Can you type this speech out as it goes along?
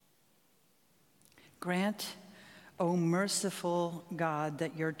Grant, O merciful God,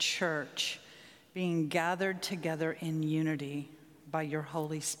 that your church, being gathered together in unity by your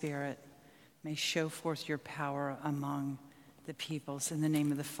Holy Spirit, may show forth your power among the peoples. In the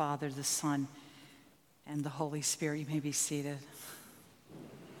name of the Father, the Son, and the Holy Spirit. You may be seated.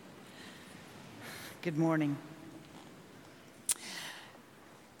 Good morning.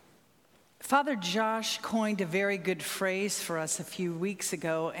 Father Josh coined a very good phrase for us a few weeks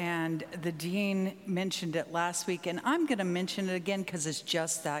ago, and the dean mentioned it last week, and I'm going to mention it again because it's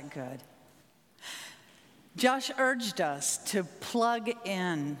just that good. Josh urged us to plug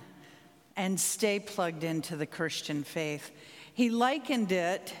in and stay plugged into the Christian faith. He likened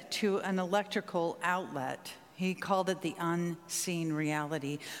it to an electrical outlet. He called it the unseen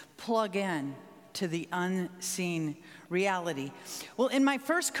reality. Plug in to the unseen reality. Well, in my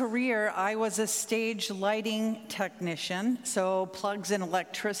first career, I was a stage lighting technician, so plugs and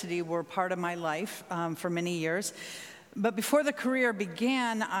electricity were part of my life for many years. But before the career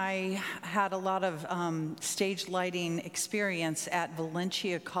began, I had a lot of stage lighting experience at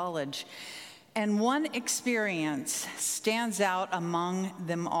Valencia College. And one experience stands out among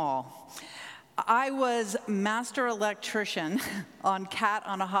them all. I was master electrician on Cat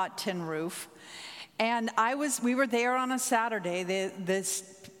on a Hot Tin Roof. And we were there on a Saturday.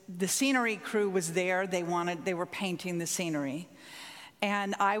 The scenery crew was there. They were painting the scenery.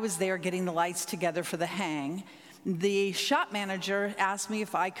 And I was there getting the lights together for the hang. The shop manager asked me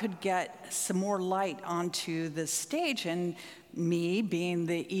if I could get some more light onto the stage, and me, being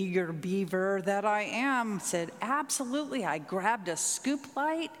the eager beaver that I am, said, absolutely. I grabbed a scoop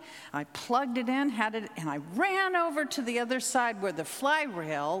light, I plugged it in, and I ran over to the other side where the fly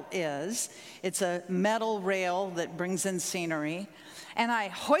rail is. It's a metal rail that brings in scenery. And I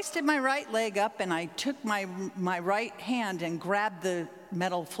hoisted my right leg up, and I took my right hand and grabbed the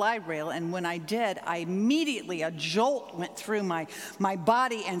metal fly rail, and when I did, immediately a jolt went through my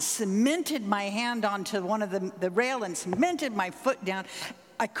body and cemented my hand onto one of the rail and cemented my foot down.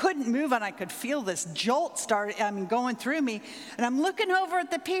 I couldn't move, and I could feel this jolt going through me. And I'm looking over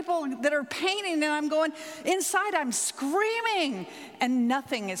at the people that are painting, and I'm going, inside I'm screaming, and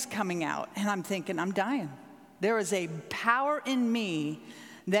nothing is coming out. And I'm thinking, I'm dying. There is a power in me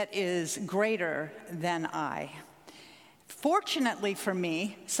that is greater than I. Fortunately for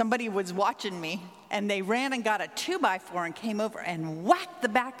me, somebody was watching me, and they ran and got a 2x4 and came over and whacked the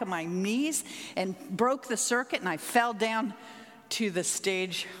back of my knees and broke the circuit, and I fell down to the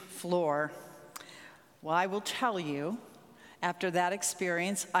stage floor. Well, I will tell you, after that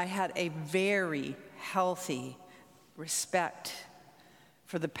experience, I had a very healthy respect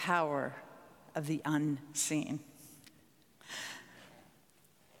for the power of the unseen.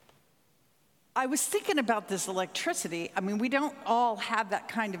 I was thinking about this electricity. I mean, we don't all have that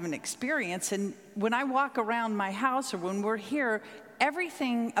kind of an experience. And when I walk around my house or when we're here,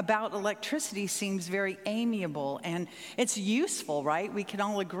 everything about electricity seems very amiable and it's useful, right? We can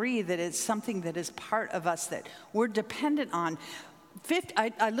all agree that it's something that is part of us that we're dependent on.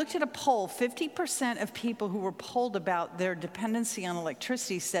 I looked at a poll. 50% of people who were polled about their dependency on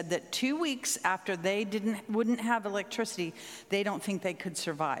electricity said that 2 weeks after they wouldn't have electricity, they don't think they could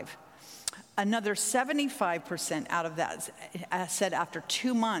survive. Another 75% out of that said after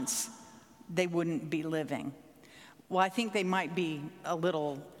 2 months they wouldn't be living. Well, I think they might be a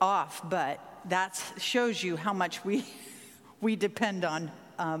little off, but that shows you how much we depend on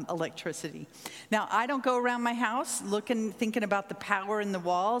electricity. Now, I don't go around my house thinking about the power in the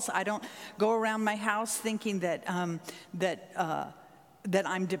walls. I don't go around my house thinking that I'm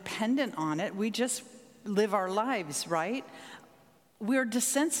dependent on it. We just live our lives, right? We're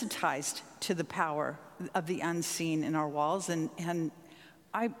desensitized to the power of the unseen in our walls, and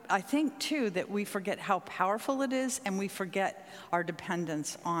I think, too, that we forget how powerful it is, and we forget our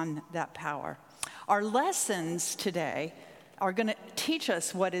dependence on that power. Our lessons today are going to teach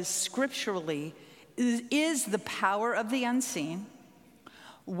us what is scripturally is the power of the unseen,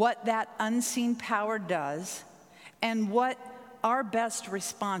 what that unseen power does, and what our best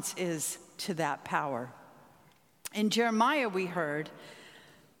response is to that power. In Jeremiah, we heard,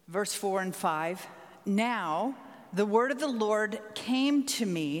 verse 4 and 5, now the word of the Lord came to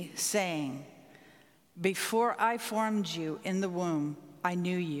me, saying, before I formed you in the womb, I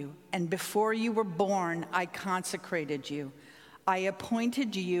knew you, and before you were born, I consecrated you. I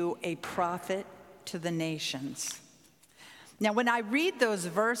appointed you a prophet to the nations. Now, when I read those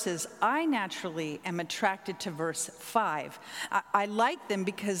verses, I naturally am attracted to verse 5. I like them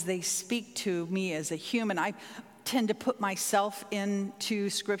because they speak to me as a human. I tend to put myself into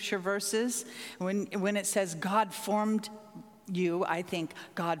scripture verses. When it says God formed you, I think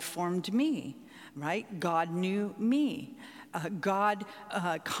God formed me, right? God knew me. God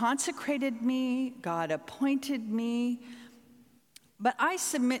consecrated me. God appointed me. But I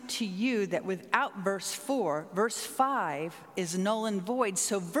submit to you that without verse 4, verse 5 is null and void.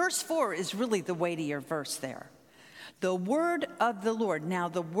 So verse 4 is really the weightier verse there. The word of the Lord. Now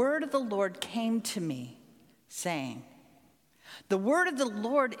the word of the Lord came to me, saying. The word of the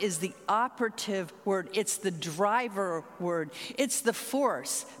Lord is the operative word. It's the driver word. It's the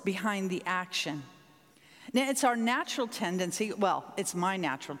force behind the action. Now, it's our natural tendency, well, it's my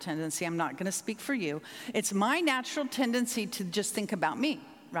natural tendency, I'm not going to speak for you. It's my natural tendency to just think about me,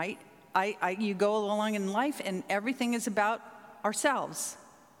 right? You go along in life and everything is about ourselves.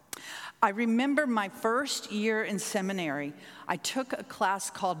 I remember my first year in seminary, I took a class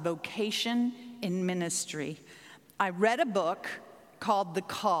called Vocation in Ministry. I read a book called The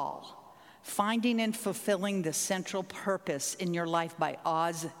Call, Finding and Fulfilling the Central Purpose in Your Life by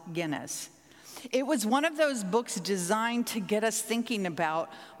Os Guinness. It was one of those books designed to get us thinking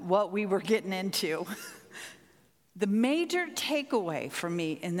about what we were getting into. The major takeaway for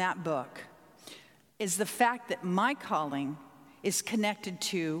me in that book is the fact that my calling is connected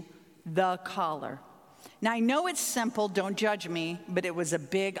to the caller. Now, I know it's simple, don't judge me, but it was a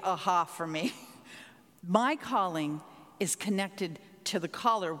big aha for me. My calling is connected to the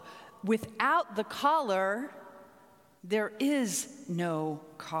caller. Without the caller, there is no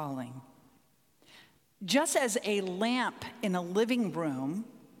calling. Just as a lamp in a living room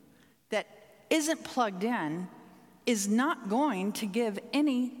that isn't plugged in is not going to give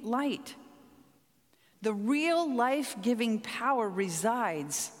any light. The real life-giving power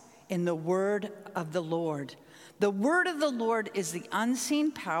resides in the word of the Lord. The word of the Lord is the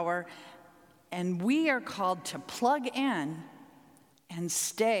unseen power, and we are called to plug in and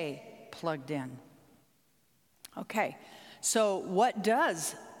stay plugged in. Okay, so what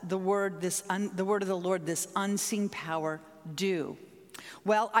does the word of the Lord, this unseen power, do?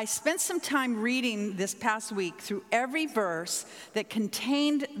 Well, I spent some time reading this past week through every verse that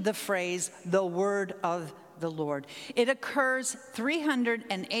contained the phrase, the word of the Lord. It occurs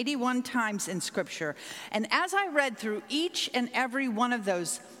 381 times in Scripture. And as I read through each and every one of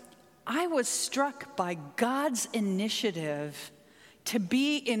those, I was struck by God's initiative to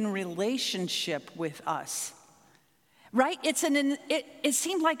be in relationship with us. Right? It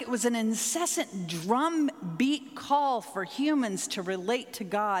seemed like it was an incessant drumbeat call for humans to relate to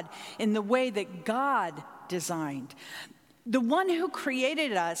God in the way that God designed. The one who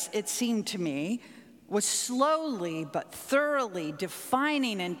created us, it seemed to me, was slowly but thoroughly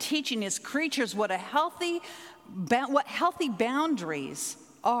defining and teaching his creatures what healthy boundaries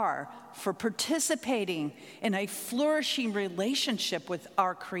are for participating in a flourishing relationship with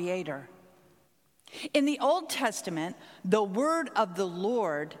our Creator. In the Old Testament, the word of the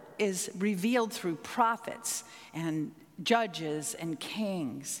Lord is revealed through prophets and judges and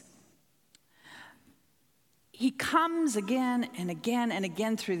kings. He comes again and again and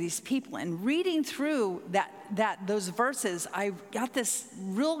again through these people. And reading through those verses, I got this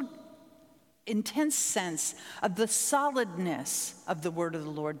real intense sense of the solidness of the word of the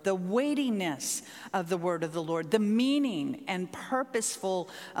Lord, the weightiness of the word of the Lord, the meaning and purposeful,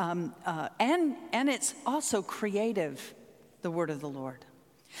 and it's also creative, the word of the Lord.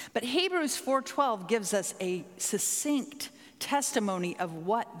 But Hebrews 4:12 gives us a succinct testimony of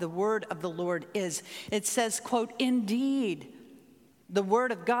what the word of the Lord is. It says, quote, "Indeed, the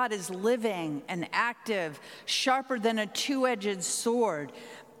word of God is living and active, sharper than a two-edged sword,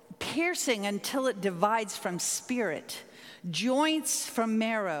 piercing until it divides from spirit, joints from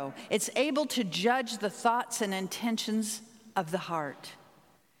marrow. It's able to judge the thoughts and intentions of the heart.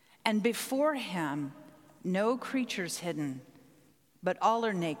 And before him, no creature's hidden, but all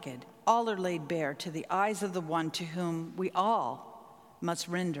are naked, all are laid bare to the eyes of the one to whom we all must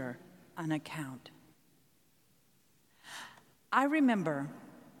render an account." I remember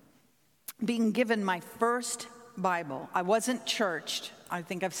being given my first Bible. I wasn't churched. I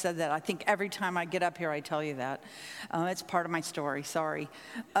think I've said that. I think every time I get up here, I tell you that. It's part of my story, sorry.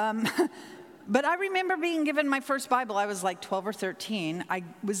 But I remember being given my first Bible. I was like 12 or 13. I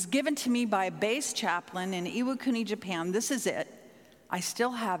was given to me by a base chaplain in Iwakuni, Japan. This is it. I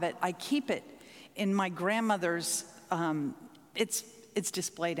still have it. I keep it in my grandmother's, it's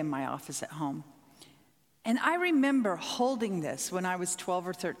displayed in my office at home. And I remember holding this when I was 12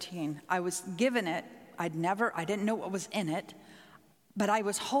 or 13. I was given it. I didn't know what was in it, but I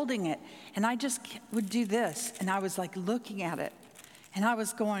was holding it, and I just would do this, and I was like looking at it, and I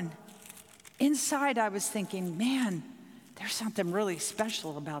was going, inside I was thinking, man, there's something really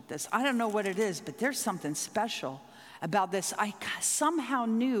special about this. I don't know what it is, but there's something special about this. I somehow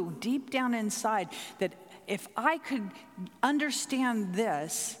knew deep down inside that if I could understand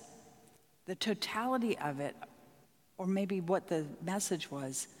this, the totality of it, or maybe what the message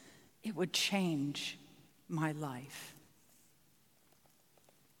was, it would change my life.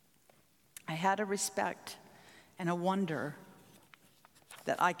 I had a respect and a wonder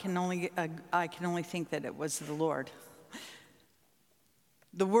that I can only think that it was the Lord.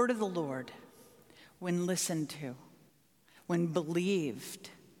 The word of the Lord, when listened to, when believed,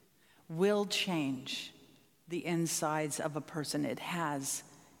 will change the insides of a person. It has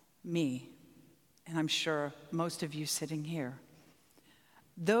me, and I'm sure most of you sitting here.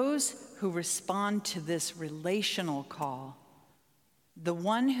 Those who respond to this relational call, the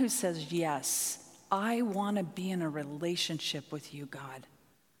one who says, yes, I want to be in a relationship with you, God,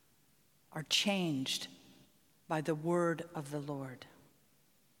 are changed by the word of the Lord.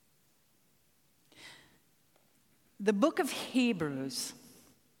 The book of Hebrews,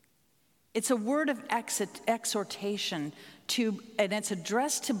 it's a word of exhortation and it's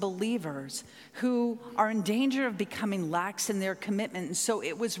addressed to believers who are in danger of becoming lax in their commitment. And so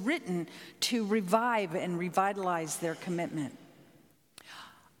it was written to revive and revitalize their commitment.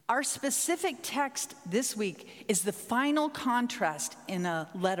 Our specific text this week is the final contrast in a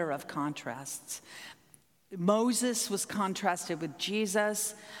letter of contrasts. Moses was contrasted with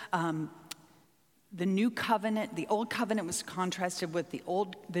Jesus. The new covenant, the old covenant was contrasted with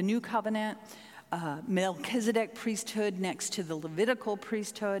the new covenant. Melchizedek priesthood next to the Levitical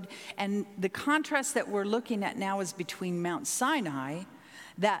priesthood. And the contrast that we're looking at now is between Mount Sinai,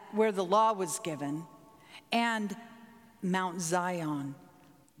 where the law was given, and Mount Zion,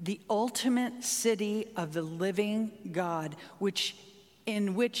 the ultimate city of the living God,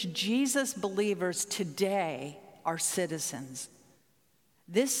 in which Jesus believers today are citizens.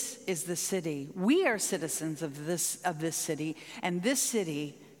 This is the city. We are citizens of this city, and this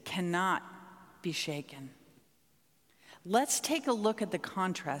city cannot be shaken. Let's take a look at the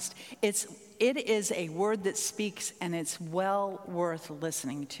contrast. It is a word that speaks, and it's well worth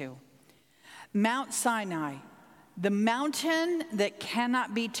listening to. Mount Sinai, the mountain that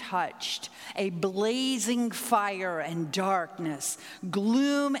cannot be touched, a blazing fire and darkness,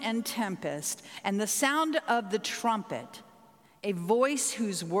 gloom and tempest, and the sound of the trumpet, a voice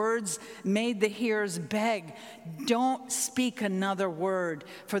whose words made the hearers beg, don't speak another word,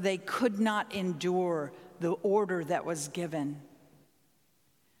 for they could not endure the order that was given.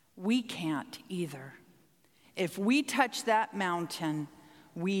 We can't either. If we touch that mountain,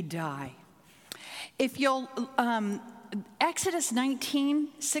 we die. If you'll, Exodus 19,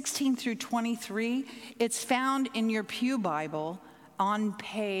 16 through 23, it's found in your Pew Bible on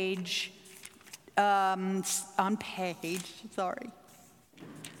page 51.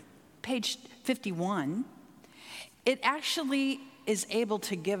 It actually is able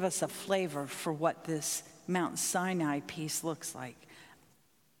to give us a flavor for what this Mount Sinai piece looks like.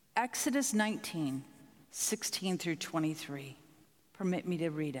 Exodus 19, 16 through 23. Permit me to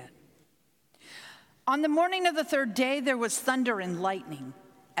read it. On the morning of the third day, there was thunder and lightning,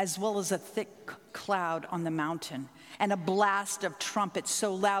 as well as a thick cloud on the mountain, and a blast of trumpets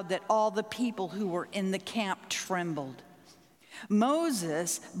so loud that all the people who were in the camp trembled.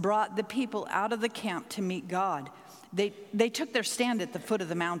 Moses brought the people out of the camp to meet God. They took their stand at the foot of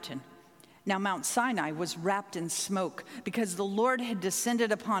the mountain. Now Mount Sinai was wrapped in smoke because the Lord had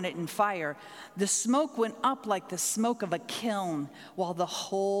descended upon it in fire. The smoke went up like the smoke of a kiln, while the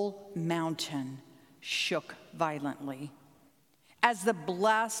whole mountain shook violently. As the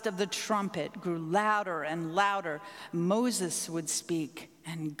blast of the trumpet grew louder and louder, Moses would speak,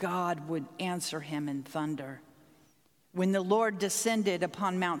 and God would answer him in thunder. When the Lord descended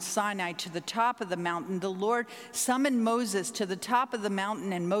upon Mount Sinai to the top of the mountain, the Lord summoned Moses to the top of the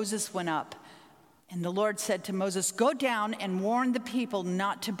mountain, and Moses went up. And the Lord said to Moses, "Go down and warn the people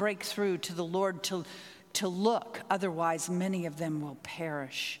not to break through to the Lord to look, otherwise many of them will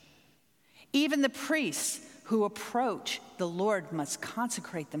perish. Even the priests who approach the Lord must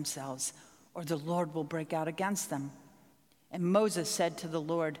consecrate themselves, or the Lord will break out against them." And Moses said to the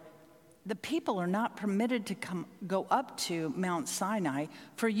Lord, "The people are not permitted to go up to Mount Sinai,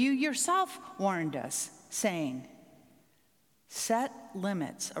 for you yourself warned us, saying, 'Set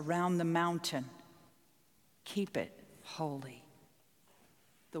limits around the mountain, keep it holy.'"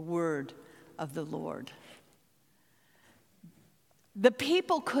 The word of the Lord. The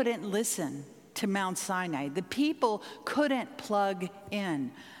people couldn't listen to Mount Sinai. The people couldn't plug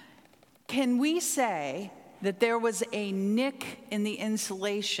in. Can we say that there was a nick in the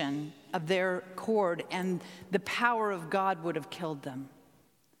insulation of their cord and the power of God would have killed them?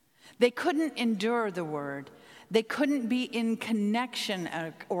 They couldn't endure the word. They couldn't be in connection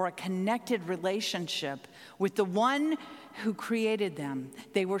or a connected relationship with the one who created them.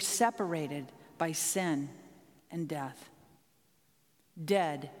 They were separated by sin and death,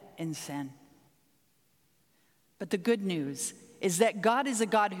 dead in sin. But the good news is that God is a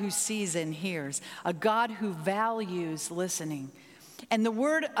God who sees and hears, a God who values listening. And the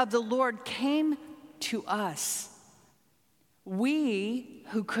word of the Lord came to us. We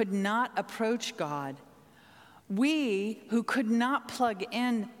who could not approach God, we who could not plug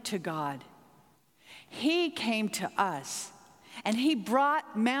in to God, he came to us, and he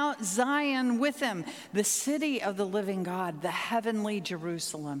brought Mount Zion with him, the city of the living God, the heavenly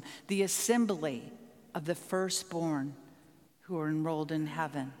Jerusalem, the assembly of the firstborn who are enrolled in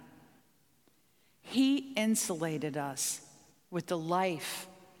heaven. He insulated us with the life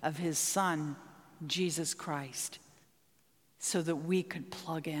of his Son, Jesus Christ, so that we could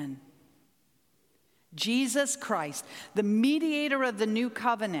plug in. Jesus Christ, the mediator of the new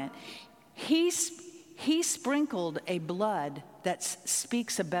covenant, he sprinkled a blood that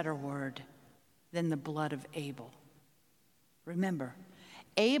speaks a better word than the blood of Abel. Remember,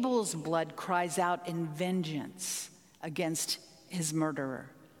 Abel's blood cries out in vengeance against his murderer.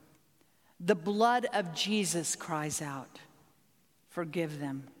 The blood of Jesus cries out, "Forgive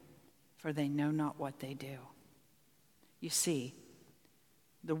them, for they know not what they do." You see,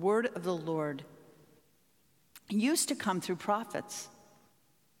 the word of the Lord used to come through prophets,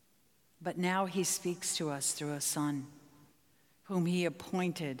 but now he speaks to us through a Son, whom he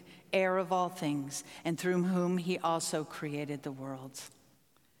appointed heir of all things, and through whom he also created the worlds.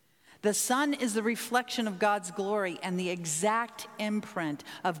 The Son is the reflection of God's glory and the exact imprint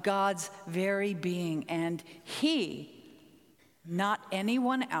of God's very being, and he, not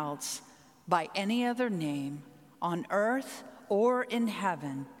anyone else, by any other name, on earth or in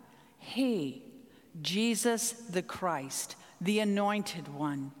heaven, he, Jesus the Christ, the Anointed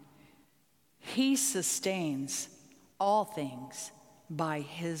One, he sustains all things by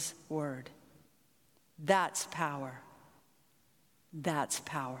his word. That's power. That's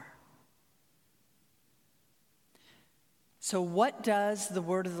power. So what does the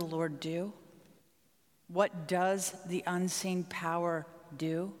word of the Lord do? What does the unseen power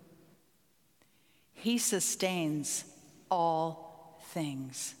do? He sustains all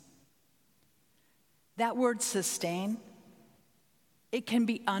things. That word sustain, it can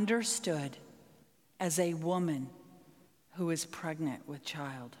be understood as a woman who is pregnant with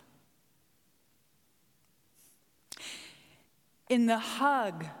child. In the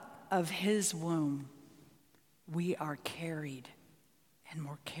hug of his womb, we are carried and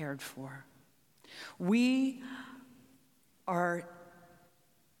we're cared for. We are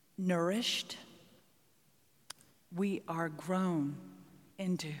nourished. We are grown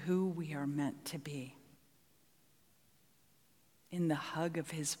into who we are meant to be in the hug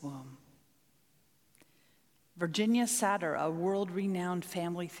of his womb. Virginia Satter, a world-renowned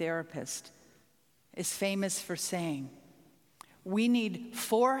family therapist, is famous for saying, "We need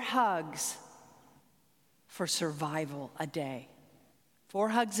 4 hugs for survival a day." 4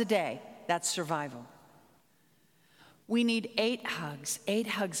 hugs a day, that's survival. We need 8 hugs. 8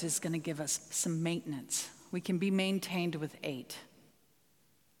 hugs is going to give us some maintenance. We can be maintained with 8.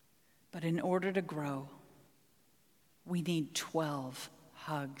 But in order to grow, we need 12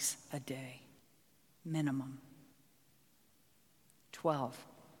 hugs a day, minimum. 12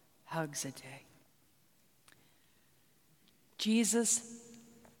 hugs a day. Jesus,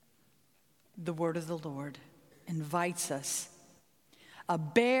 the word of the Lord, invites us,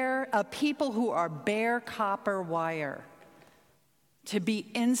 a people who are bare copper wire, to be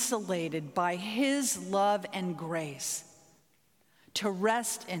insulated by his love and grace, to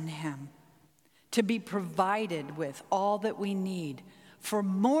rest in him, to be provided with all that we need for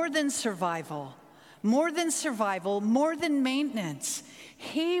more than survival, more than maintenance.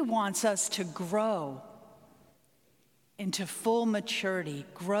 He wants us to grow into full maturity,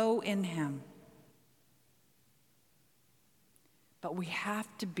 grow in him. But we have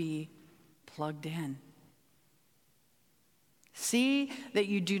to be plugged in. See that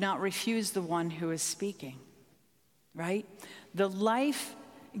you do not refuse the one who is speaking, right? The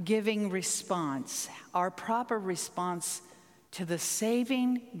life-giving response, our proper response to the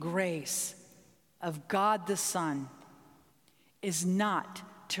saving grace of God the Son, is not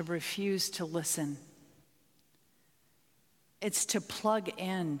to refuse to listen. It's to plug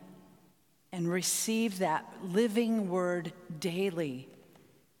in and receive that living word daily.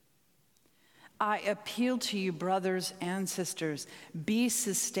 I appeal to you, brothers and sisters, be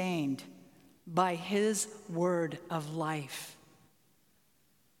sustained by his word of life.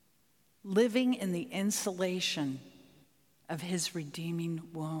 living in the insulation of his redeeming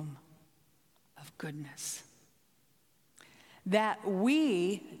womb of goodness, that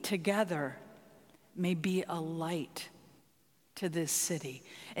we together may be a light to this city.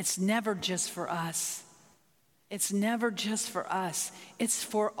 It's never just for us. It's never just for us. It's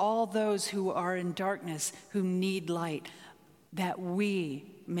for all those who are in darkness, who need light, that we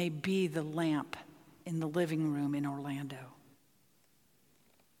may be the lamp in the living room in Orlando.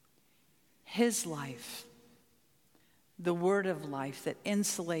 His life, the word of life that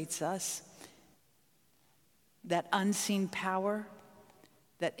insulates us, that unseen power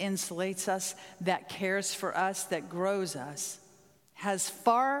that insulates us, that cares for us, that grows us, has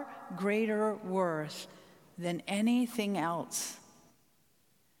far greater worth than anything else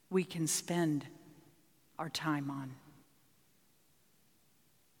we can spend our time on.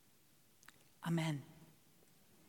 Amen.